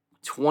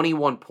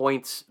 21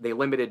 points. They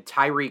limited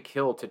Tyreek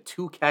Hill to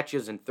 2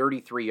 catches and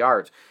 33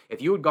 yards.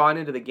 If you had gone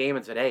into the game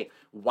and said, hey,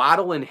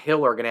 Waddle and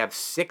Hill are going to have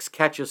 6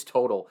 catches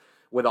total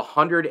with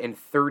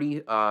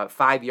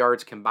 135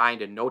 yards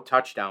combined and no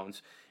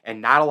touchdowns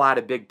and not a lot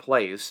of big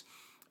plays,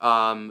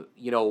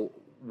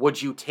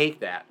 would you take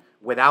that?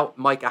 Without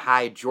Micah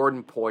Hyde,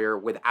 Jordan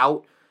Poyer,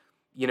 without,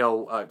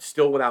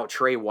 still without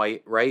Trey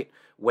White, right?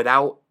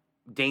 Without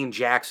Dane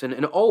Jackson.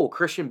 And,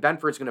 Christian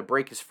Benford's going to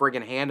break his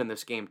friggin' hand in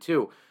this game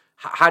too.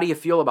 How do you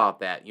feel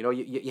about that?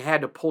 You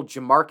had to pull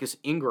Jamarcus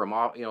Ingram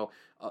off,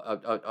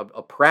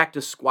 a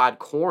practice squad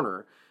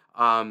corner,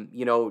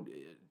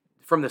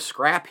 from the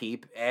scrap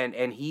heap,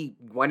 and he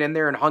went in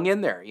there and hung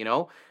in there,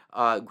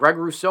 Greg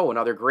Rousseau,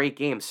 another great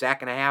game, 1.5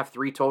 sacks,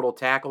 3 total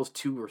tackles,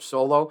 2 were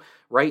solo,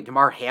 right?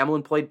 DeMar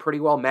Hamlin played pretty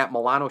well. Matt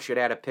Milano should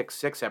have had a pick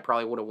 6. That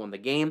probably would have won the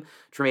game.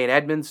 Tremaine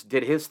Edmonds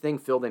did his thing,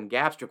 filled in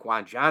gaps.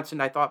 Jaquan Johnson,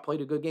 I thought,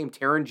 played a good game.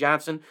 Taron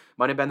Johnson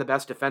might have been the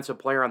best defensive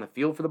player on the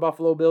field for the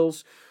Buffalo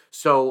Bills.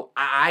 So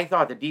I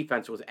thought the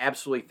defense was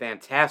absolutely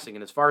fantastic.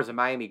 And as far as the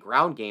Miami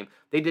ground game,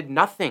 they did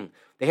nothing.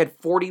 They had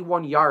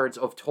 41 yards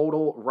of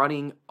total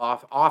running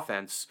off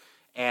offense,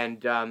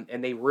 and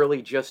they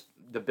really just,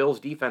 the Bills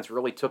defense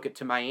really took it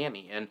to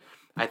Miami. And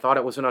I thought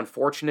it was an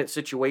unfortunate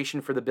situation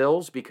for the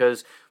Bills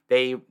because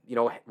they,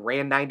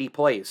 ran 90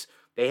 plays.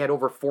 They had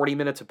over 40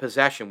 minutes of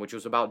possession, which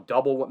was about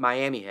double what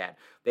Miami had.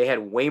 They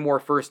had way more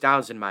first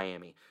downs than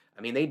Miami.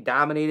 I mean, they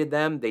dominated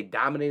them. They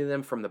dominated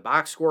them from the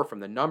box score,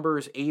 from the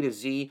numbers, A to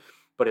Z,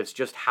 but it's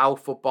just how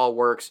football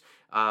works.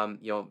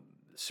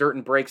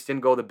 Certain breaks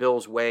didn't go the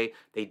Bills' way.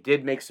 They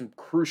did make some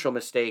crucial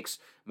mistakes.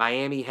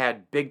 Miami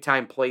had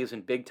big-time plays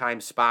in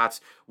big-time spots,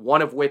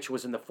 one of which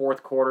was in the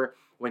fourth quarter,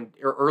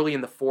 early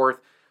in the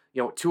fourth,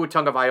 Tua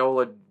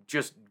Tagovailoa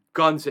just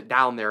guns it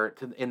down there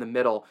in the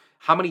middle.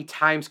 How many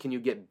times can you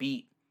get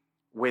beat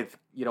with,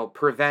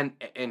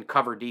 prevent and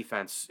cover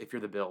defense if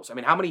you're the Bills? I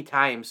mean, how many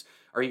times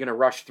are you going to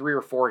rush 3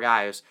 or 4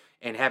 guys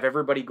and have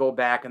everybody go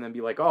back and then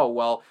be like, oh,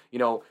 well,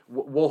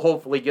 we'll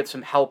hopefully get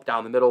some help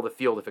down the middle of the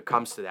field if it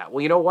comes to that?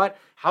 Well, you know what?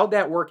 How'd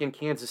that work in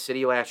Kansas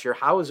City last year?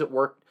 How has it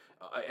worked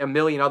a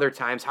million other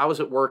times? How has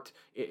it worked?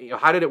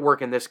 How did it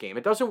work in this game?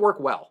 It doesn't work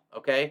well,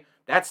 okay?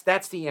 That's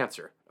the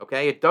answer,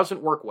 okay? It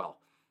doesn't work well,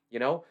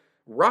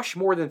 Rush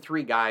more than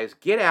 3 guys,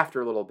 get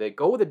after a little bit,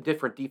 go with a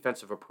different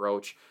defensive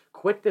approach,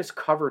 quit this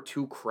cover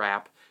 2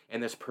 crap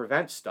and this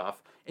prevent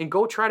stuff, and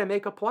go try to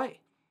make a play,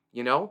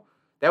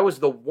 That was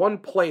the one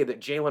play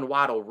that Jalen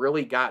Waddle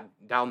really got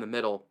down the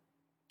middle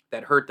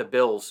that hurt the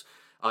Bills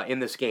in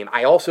this game.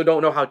 I also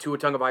don't know how Tua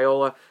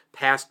Tagovailoa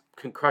passed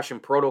concussion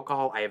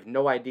protocol. I have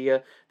no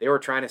idea. They were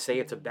trying to say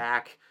it's a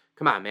back.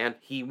 Come on, man.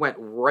 He went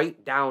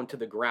right down to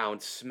the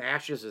ground,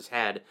 smashes his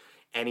head,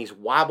 and he's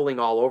wobbling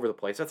all over the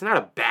place. That's not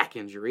a back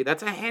injury.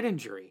 That's a head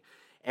injury.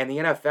 And the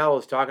NFL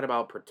is talking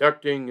about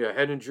protecting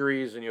head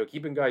injuries and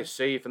keeping guys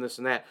safe and this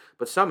and that.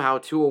 But somehow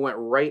Tua went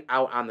right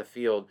out on the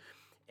field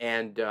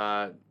and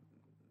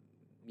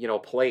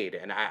played.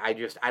 And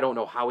I don't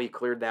know how he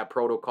cleared that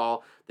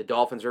protocol. The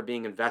Dolphins are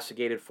being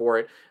investigated for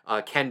it.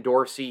 Ken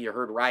Dorsey, you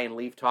heard Ryan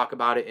Leaf talk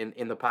about it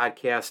in the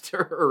podcast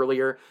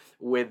earlier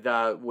with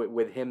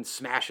him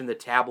smashing the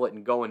tablet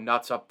and going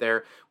nuts up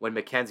there when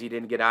McKenzie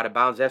didn't get out of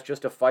bounds. That's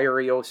just a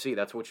fiery OC.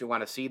 That's what you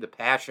want to see, the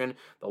passion,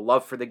 the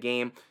love for the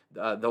game,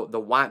 the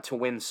want to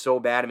win so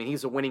bad. I mean,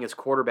 he's the winningest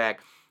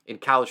quarterback in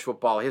college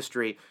football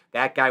history.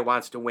 That guy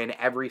wants to win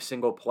every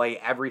single play,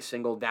 every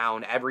single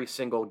down, every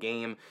single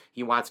game.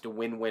 He wants to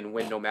win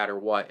no matter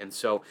what. And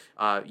so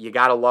you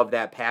got to love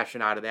that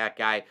passion out of that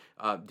guy.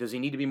 Does he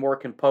need to be more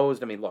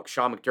composed? I mean, look,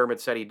 Sean McDermott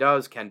said he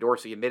does. Ken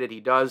Dorsey admitted he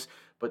does.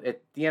 But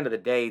at the end of the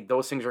day,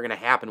 those things are going to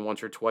happen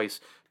once or twice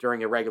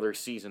during a regular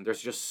season.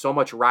 There's just so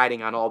much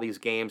riding on all these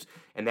games,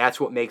 and that's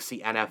what makes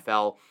the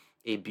NFL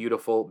a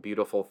beautiful,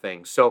 beautiful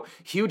thing. So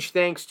huge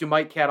thanks to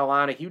Mike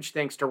Catalana. Huge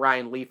thanks to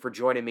Ryan Leaf for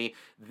joining me.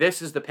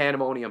 This is the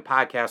Pandemonium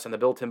Podcast on the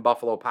Built-In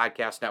Buffalo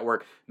Podcast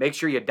Network. Make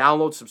sure you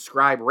download,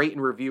 subscribe, rate,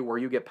 and review where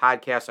you get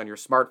podcasts on your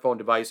smartphone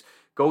device.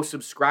 Go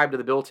subscribe to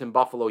the Built-In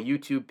Buffalo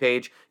YouTube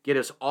page. Get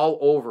us all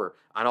over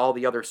on all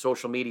the other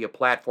social media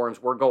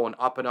platforms. We're going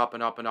up and up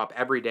and up and up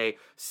every day.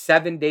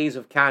 7 days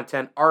of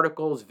content,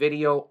 articles,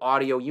 video,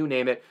 audio, you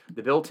name it.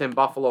 The Built-In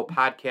Buffalo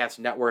Podcast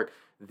Network.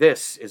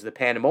 This is the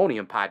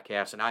Pandemonium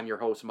Podcast, and I'm your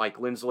host, Mike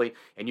Lindsley,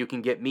 and you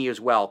can get me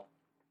as well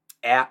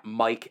at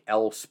Mike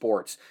L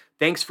Sports.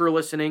 Thanks for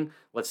listening.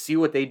 Let's see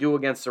what they do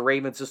against the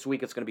Ravens this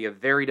week. It's going to be a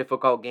very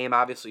difficult game,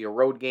 obviously a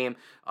road game.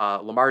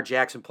 Lamar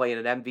Jackson playing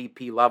at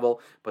MVP level,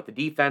 but the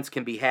defense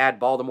can be had.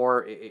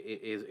 Baltimore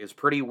is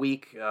pretty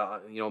weak,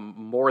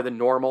 more than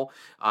normal.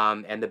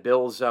 And the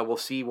Bills, we'll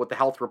see what the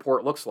health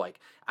report looks like.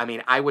 I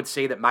mean, I would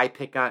say that my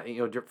pick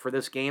on for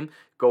this game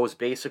goes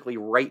basically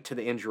right to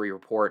the injury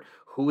report.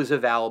 Who is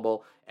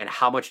available and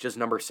how much does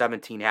number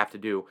 17 have to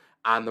do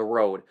on the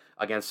road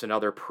against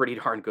another pretty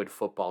darn good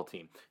football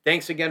team.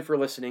 Thanks again for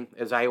listening.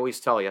 As I always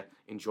tell you,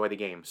 enjoy the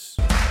games.